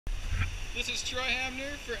This is Troy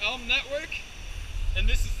Hamner for Elm Network, and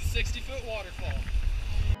this is the 60-foot waterfall.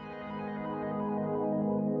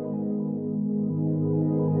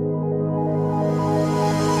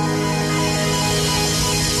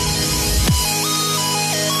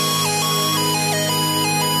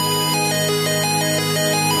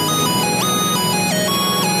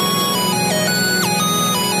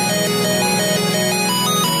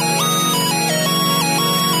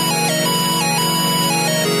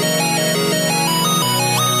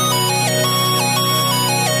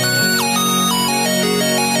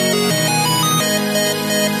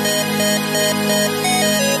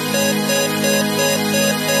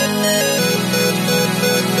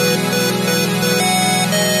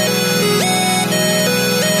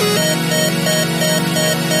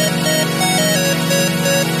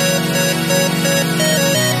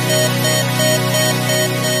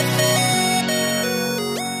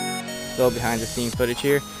 Little behind the scene footage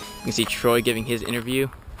here. You can see Troy giving his interview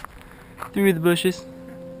through the bushes.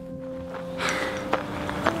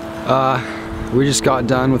 We just got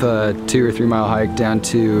done with a 2 or 3 mile hike down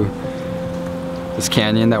to this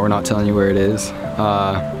canyon that we're not telling you where it is.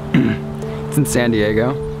 It's in San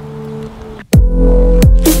Diego.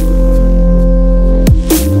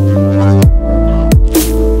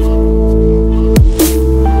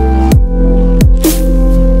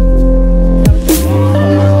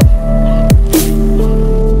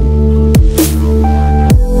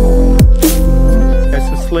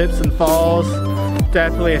 Slips and falls,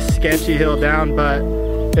 definitely a sketchy hill down, but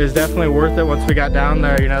it was definitely worth it once we got down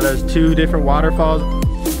there. You know, there's 2 different waterfalls.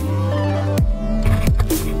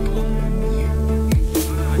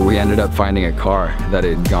 We ended up finding a car that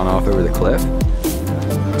had gone off over the cliff.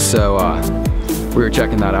 So we were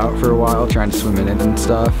checking that out for a while, trying to swim in it and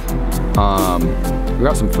stuff. We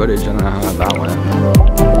got some footage, I don't know how that went.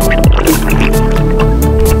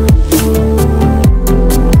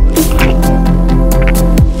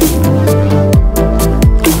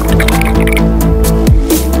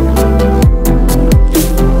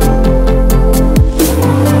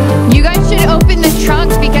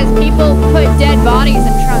 Bodies and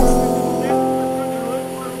trunks.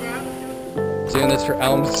 Doing this for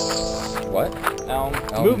Elm's what? Elm.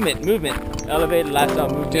 Movement. Elevated lifestyle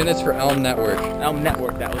movement. Doing this for Elm Network. Elm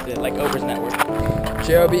Network, that was it, like Oprah's network.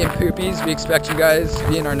 JOB and Poopies, we expect you guys to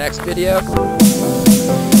be in our next video.